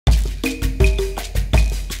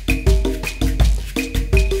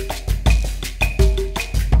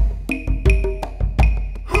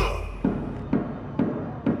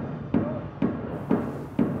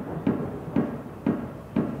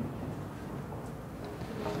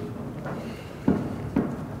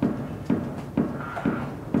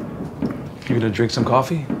You gonna drink some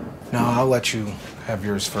coffee? No, I'll let you have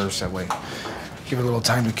yours first. That way, give it a little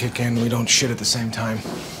time to kick in. We don't shit at the same time.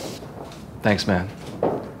 Thanks, man.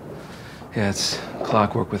 Yeah, it's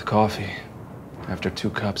clockwork with coffee. After 2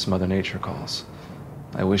 cups, Mother Nature calls.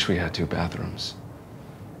 I wish we had 2 bathrooms.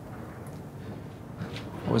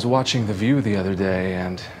 I was watching The View the other day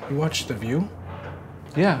and... You watched The View?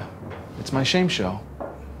 Yeah, it's my shame show.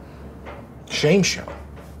 Shame show?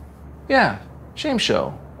 Yeah, shame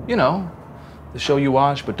show. You know, the show you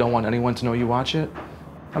watch but don't want anyone to know you watch it.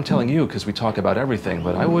 I'm telling you because we talk about everything,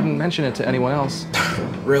 but I wouldn't mention it to anyone else.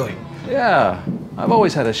 Really? Yeah, I've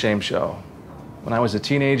always had a shame show. When I was a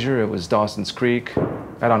teenager, it was Dawson's Creek.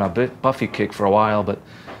 Got on a Buffy kick for a while, but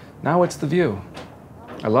now it's The View.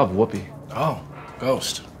 I love Whoopi. Oh,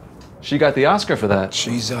 Ghost. She got the Oscar for that.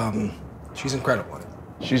 She's incredible.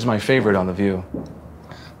 She's my favorite on The View.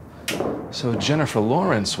 So Jennifer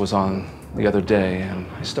Lawrence was on the other day, and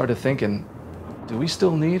I started thinking, do we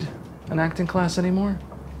still need an acting class anymore?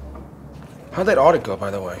 How'd that audit go, by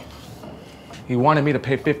the way? He wanted me to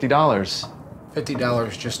pay $50.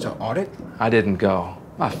 $50 just to audit? I didn't go.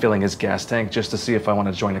 I'm not filling his gas tank just to see if I want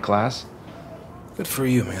to join a class. Good for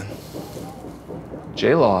you, man.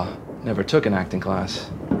 J-Law never took an acting class.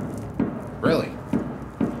 Really?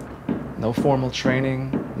 No formal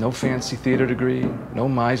training, no fancy theater degree, no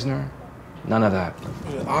Meisner, none of that.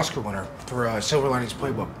 Oscar winner for Silver Linings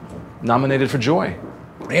Playbook. Nominated for Joy.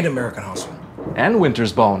 And American Hustle. And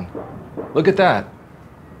Winter's Bone. Look at that.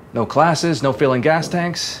 No classes, no filling gas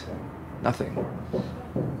tanks, nothing.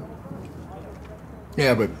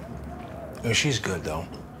 Yeah, but she's good, though.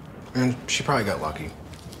 And she probably got lucky.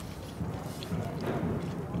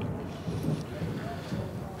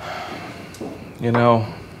 You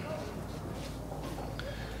know,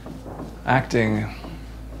 acting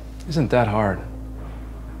isn't that hard.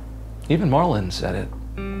 Even Marlon said it.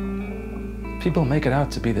 People make it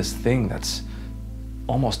out to be this thing that's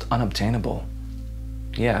almost unobtainable.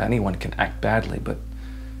 Yeah, anyone can act badly, but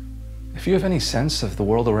if you have any sense of the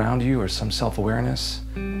world around you or some self-awareness,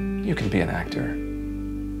 you can be an actor.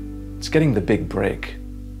 It's getting the big break.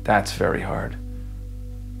 That's very hard.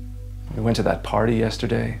 We went to that party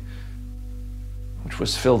yesterday, which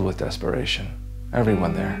was filled with desperation.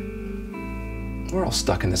 Everyone there. We're all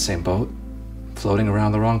stuck in the same boat, floating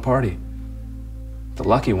around the wrong party. The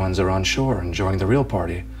lucky ones are on shore enjoying the real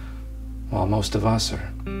party, while most of us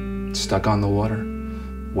are stuck on the water,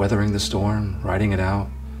 weathering the storm, riding it out.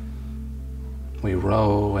 We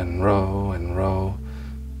row and row and row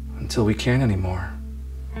until we can't anymore.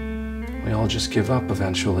 We all just give up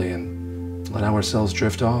eventually and let ourselves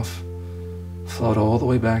drift off, float all the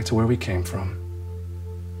way back to where we came from.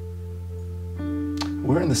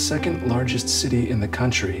 We're in the 2nd largest city in the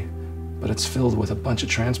country, but it's filled with a bunch of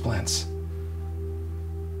transplants.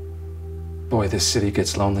 Boy, this city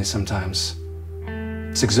gets lonely sometimes.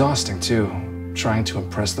 It's exhausting too, trying to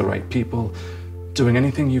impress the right people, doing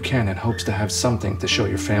anything you can in hopes to have something to show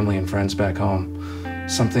your family and friends back home,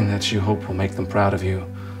 something that you hope will make them proud of you,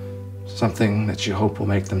 something that you hope will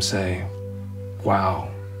make them say,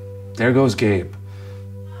 wow, there goes Gabe.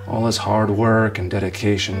 All his hard work and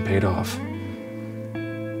dedication paid off.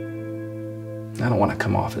 I don't want to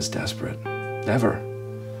come off as desperate, ever.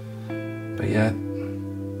 But yet,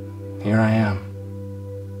 here I am.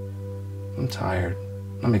 I'm tired.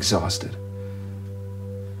 I'm exhausted.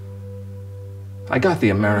 I got the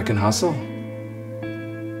American hustle.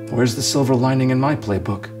 Where's the silver lining in my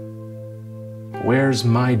playbook? Where's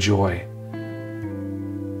my joy?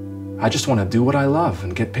 I just want to do what I love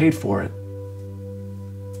and get paid for it.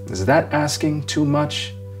 Is that asking too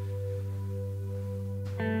much?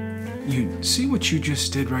 You see what you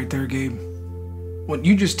just did right there, Gabe? What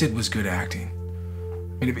you just did was good acting.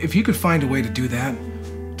 I mean, if you could find a way to do that,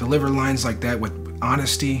 deliver lines like that with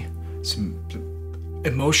honesty, some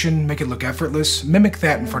emotion, make it look effortless, mimic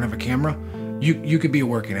that in front of a camera, you could be a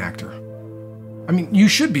working actor. I mean, you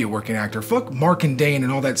should be a working actor. Fuck Mark and Dane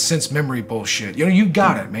and all that sense memory bullshit. You know, you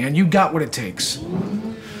got it, man. You got what it takes.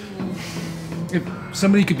 If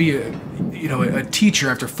somebody could be a teacher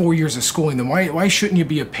after 4 years of schooling, then why shouldn't you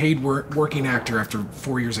be a paid working actor after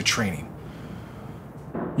 4 years of training?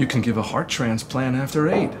 You can give a heart transplant after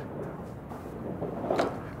 8.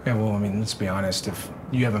 Yeah, well, I mean, let's be honest. If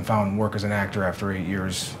you haven't found work as an actor after 8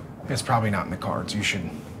 years, it's probably not in the cards. You should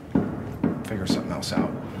figure something else out.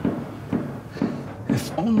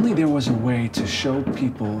 If only there was a way to show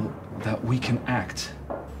people that we can act.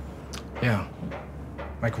 Yeah,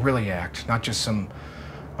 like really act, not just some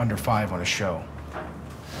under 5 on a show.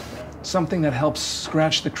 Something that helps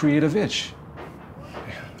scratch the creative itch.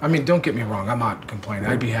 I mean, don't get me wrong, I'm not complaining.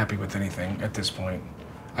 I'd be happy with anything at this point.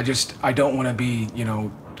 I don't want to be,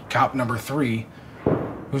 cop number 3,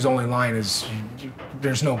 whose only line is,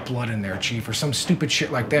 there's no blood in there, Chief, or some stupid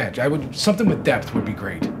shit like that. Something with depth would be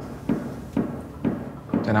great.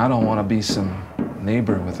 And I don't want to be some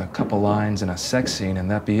neighbor with a couple lines and a sex scene and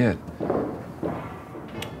that be it.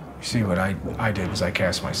 You see, what I did was I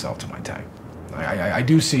cast myself to my type. I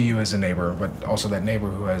do see you as a neighbor, but also that neighbor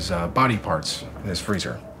who has body parts in his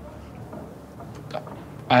freezer.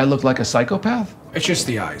 I look like a psychopath? It's just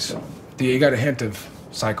the eyes. You got a hint of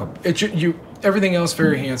psycho. Everything else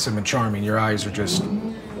very handsome and charming. Your eyes are just...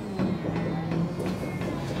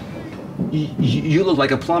 You look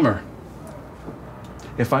like a plumber.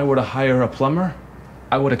 If I were to hire a plumber,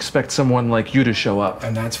 I would expect someone like you to show up.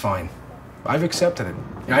 And that's fine. I've accepted it.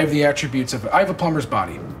 I have the attributes of... I have a plumber's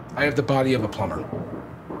body. I have the body of a plumber.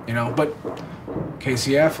 But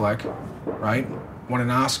Casey Affleck, right, won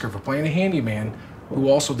an Oscar for playing a handyman who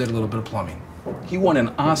also did a little bit of plumbing. He won an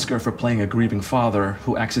Oscar for playing a grieving father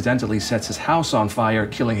who accidentally sets his house on fire,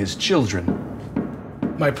 killing his children.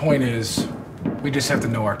 My point is, we just have to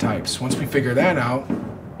know our types. Once we figure that out,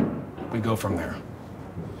 we go from there.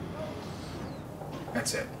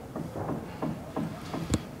 That's it.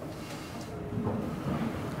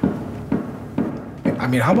 I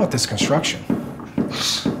mean, how about this construction?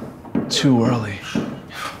 Too early.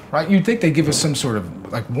 Right? You'd think they'd give us some sort of,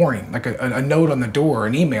 warning, like a note on the door,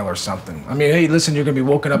 an email or something. I mean, hey, listen, you're gonna be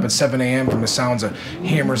woken up at 7 a.m. from the sounds of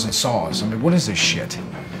hammers and saws. I mean, what is this shit?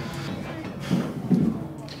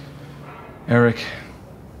 Eric,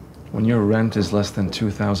 when your rent is less than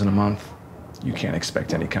 $2,000 a month, you can't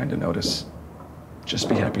expect any kind of notice. Just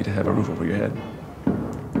be happy to have a roof over your head.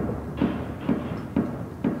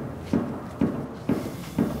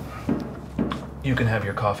 You can have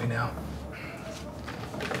your coffee now.